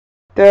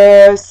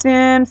The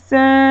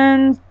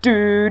Simpsons.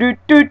 Do do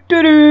do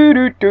do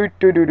do do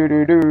do do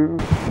do do.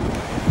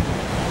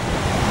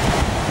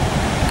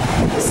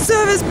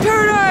 Service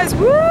paradise.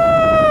 Woo!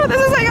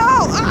 This is like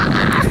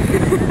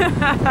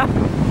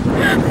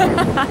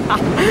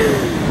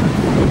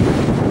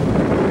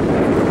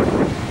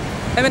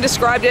Emma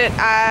described it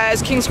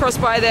as King's Cross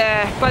by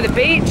the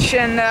beach,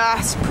 and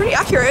it's pretty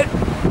accurate.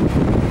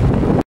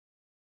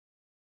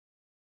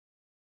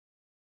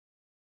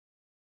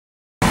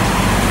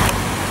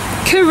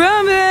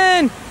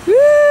 Currumbin!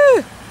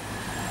 Woo!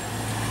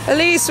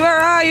 Elise, where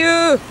are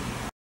you?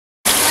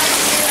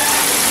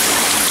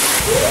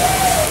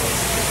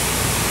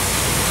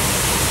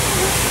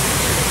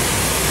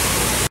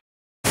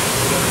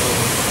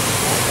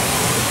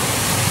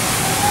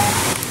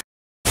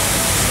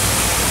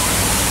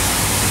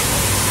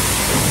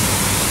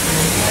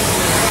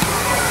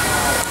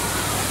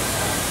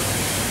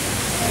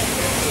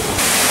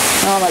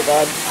 Oh my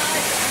god.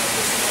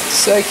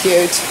 So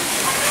cute.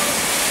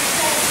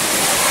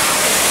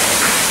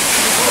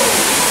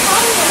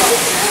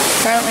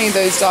 Apparently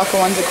those darker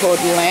ones are called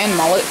land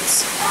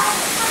mullets.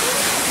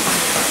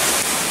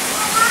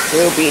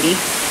 Little bitty.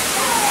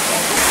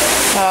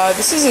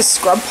 This is a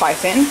scrub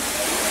python.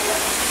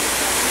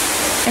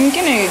 I'm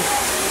gonna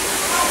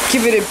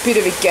give it a bit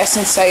of a guess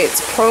and say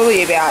it's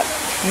probably about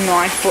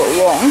 9 foot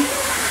long.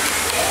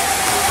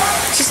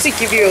 Just to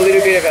give you a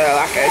little bit of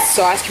a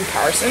size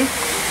comparison.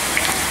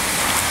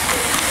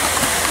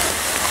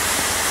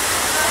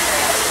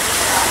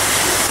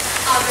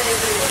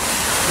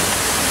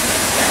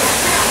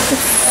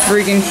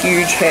 Friggin'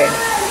 huge head.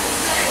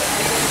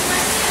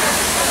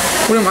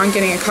 Wouldn't mind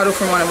getting a cuddle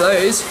from one of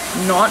those.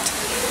 Not.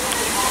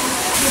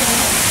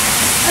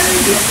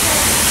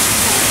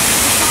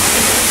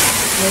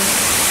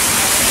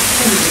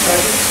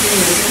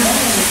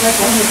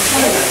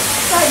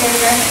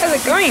 How's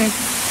it going?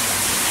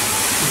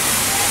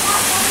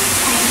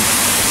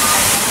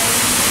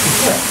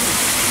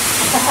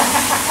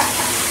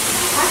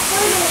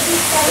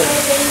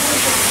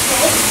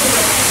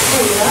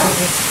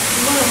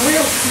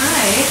 Real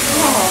snake.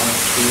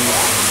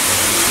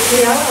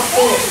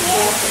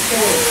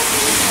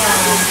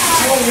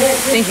 I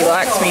think he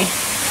likes me.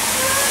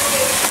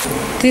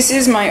 This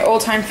is my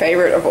all-time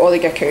favorite of all the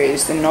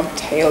geckos, the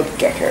knob-tailed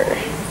gecko.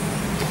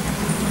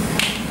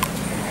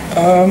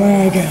 Oh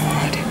my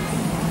god.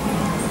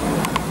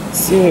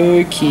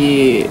 So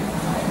cute.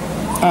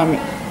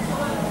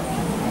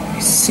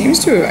 He seems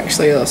to have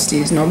actually lost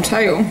his knob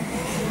tail.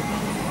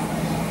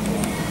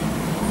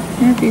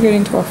 I wonder if he got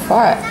into a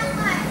fight.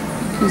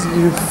 His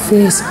little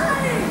face.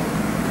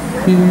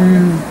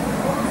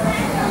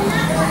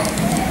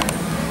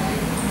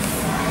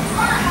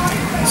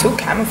 It's all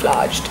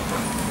camouflaged.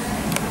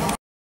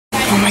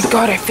 Oh my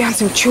god, I found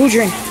some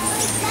children.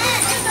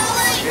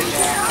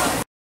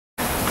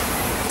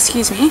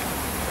 Excuse me.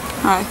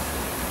 Hi.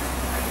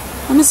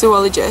 I'm a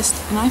zoologist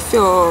and I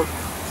feel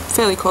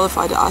fairly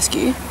qualified to ask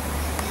you.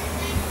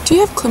 Do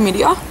you have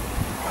chlamydia?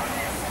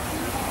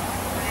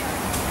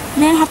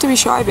 You don't have to be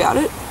shy about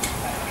it.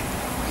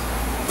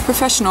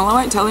 Professional, I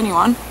won't tell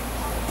anyone.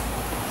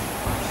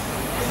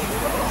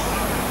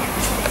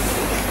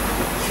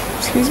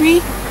 Excuse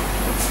me?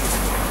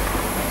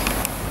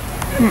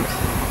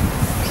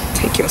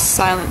 Take your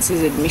silence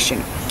as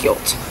admission,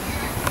 guilt.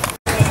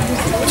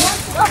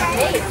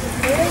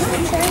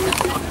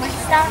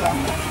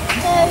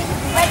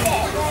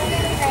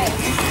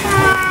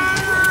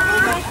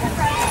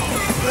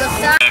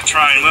 The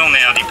train will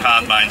now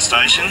depart main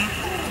station.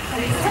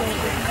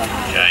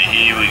 Okay,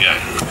 here we go.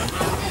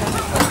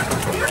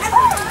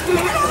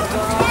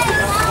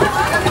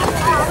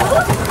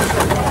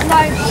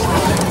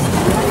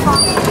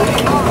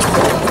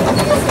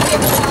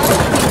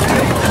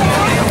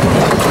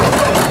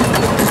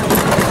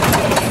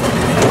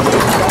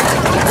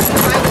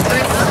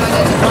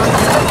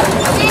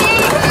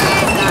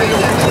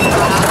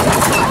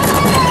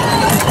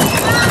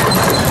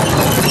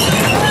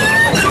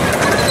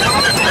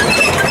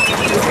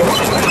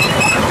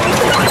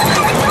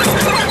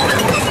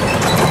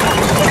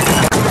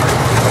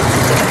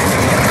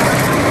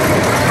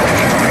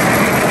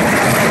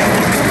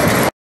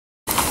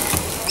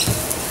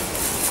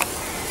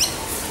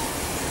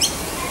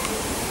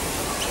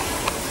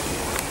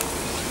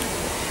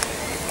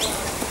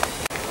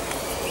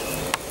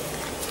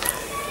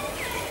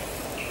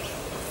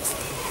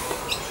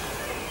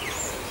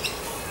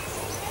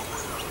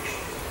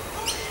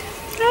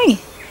 Hey.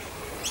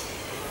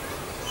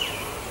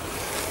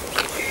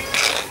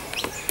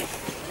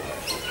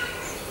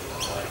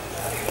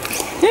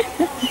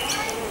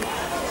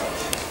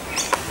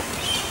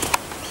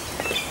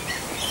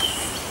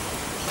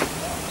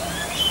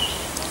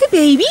 Hey,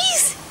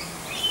 babies.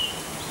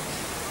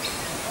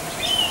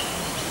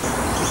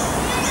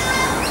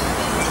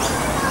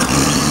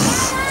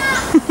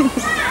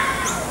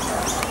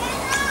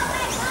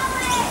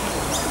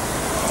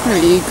 What are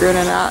you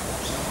grinning at?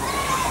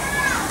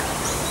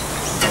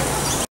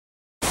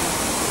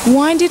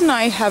 Why didn't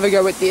I have a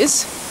go at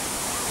this?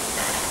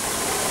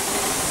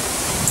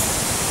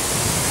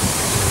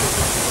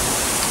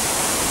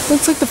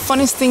 Looks like the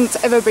funnest thing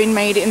that's ever been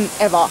made in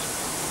ever.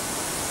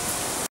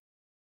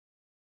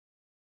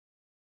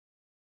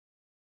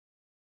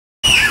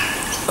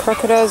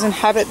 Crocodiles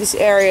inhabit this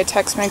area.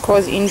 Attacks may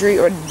cause injury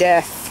or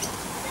death.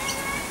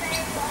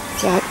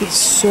 That is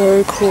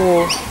so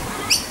cool.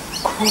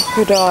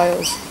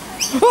 Crocodiles.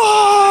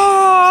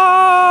 Ah!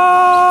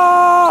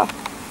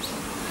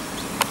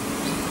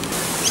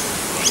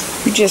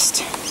 You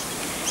just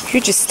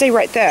stay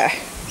right there.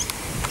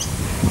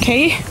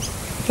 Okay? I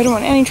don't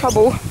want any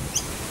trouble.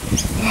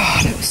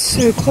 Oh, that was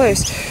so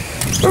close.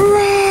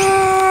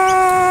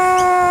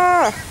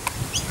 Ah!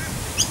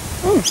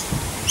 Oh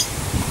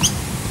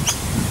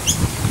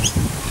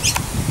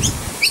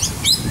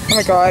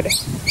my god.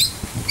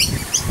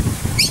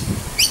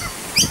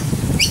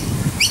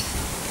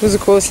 It was the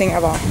coolest thing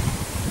ever.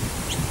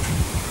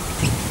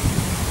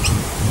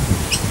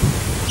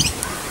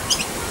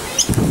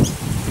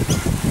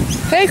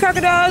 Hey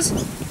crocodiles!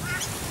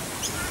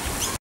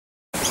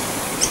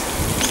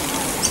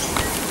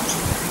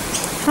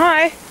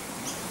 Hi!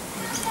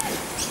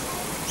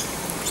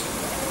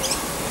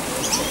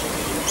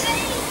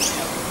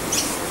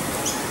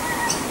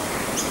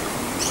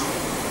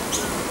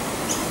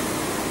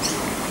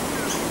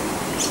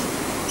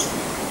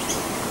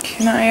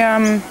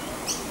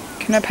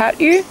 Can I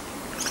pat you?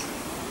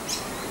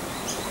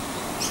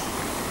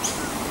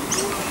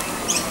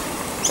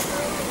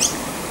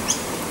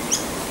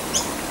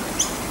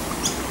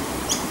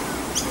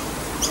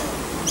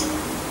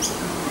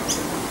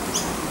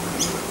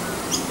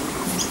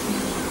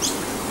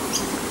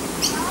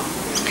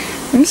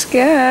 I'm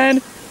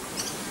scared.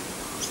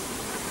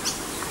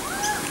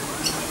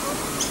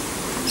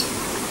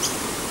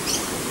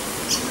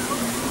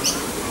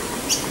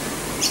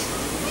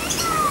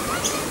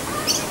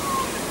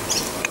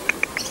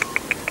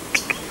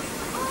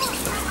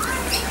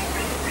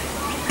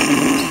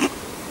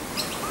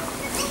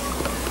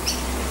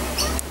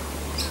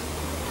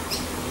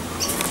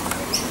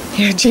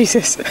 Yeah,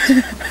 Jesus.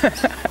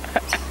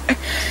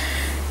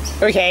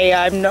 Okay,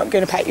 I'm not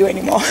gonna pat you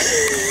anymore.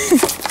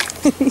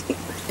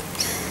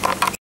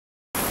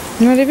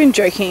 I'm not even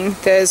joking.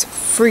 There's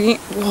freaking...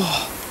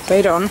 Whoa,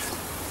 wait on.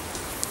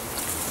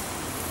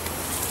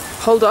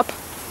 Hold up.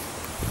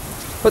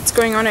 What's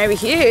going on over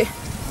here?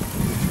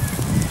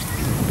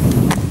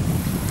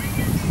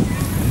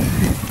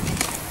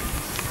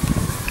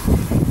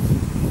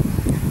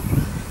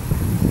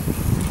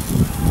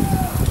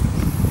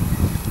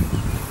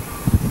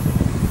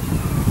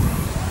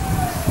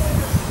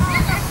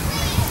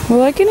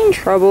 Will I get in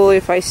trouble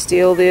if I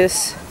steal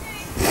this?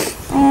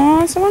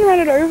 Oh, someone ran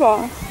it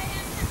over.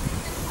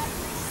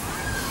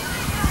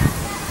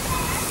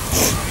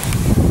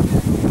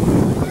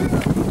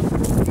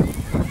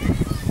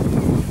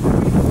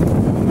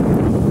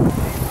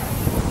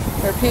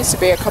 There appears to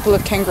be a couple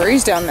of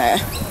kangaroos down there.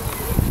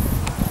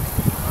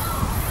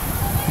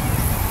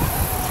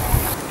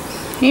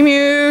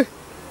 Emu!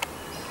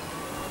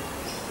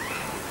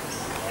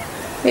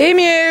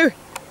 Emu!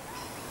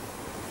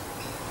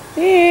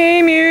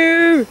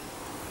 Emu!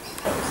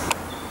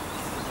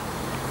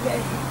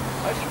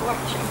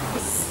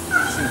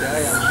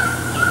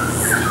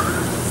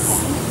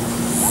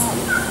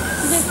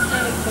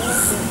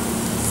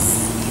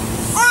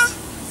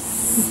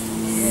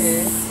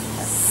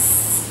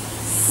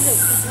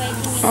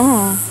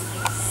 Oh.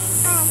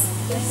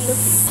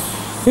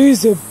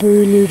 Here's a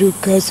boo little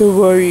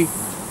cassowary.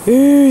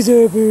 Here's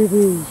a boo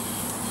boo.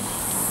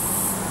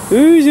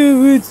 Here's a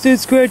wants to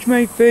scratch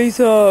my face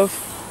off.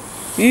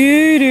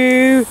 You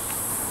do.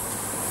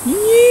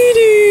 You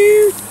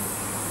do.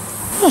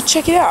 Oh,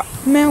 check it out.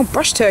 Male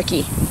brush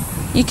turkey.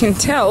 You can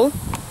tell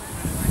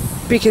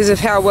because of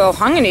how well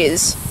hung it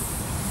is.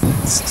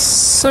 It's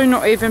so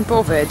not even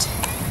bothered.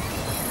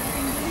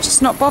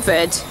 Just not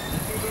bothered.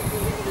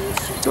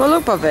 Do I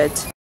look bothered?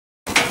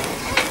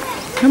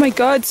 Oh my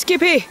god,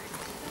 Skippy!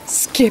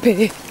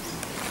 Skippy!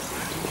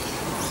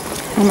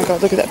 Oh my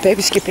god, look at that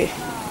baby Skippy.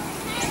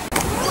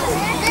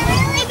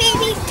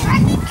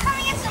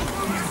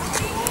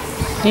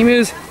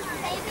 Emus.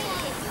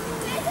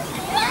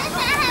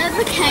 There's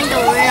a kangaroo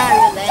over there.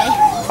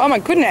 Oh my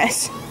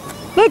goodness.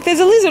 Look, there's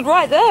a lizard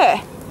right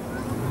there.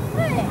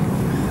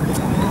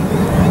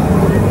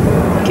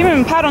 Give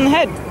him a pat on the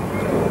head.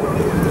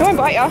 He won't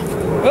bite ya.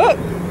 Oh.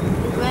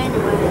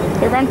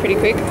 They run pretty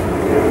quick.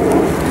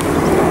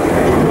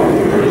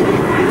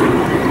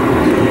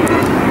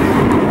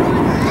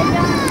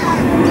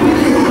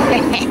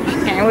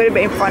 It would have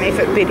been funny if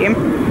it bit him.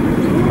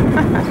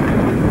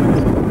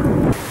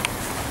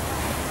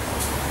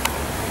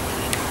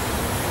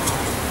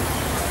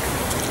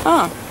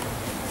 Oh.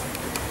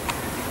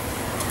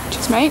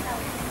 Cheers, mate.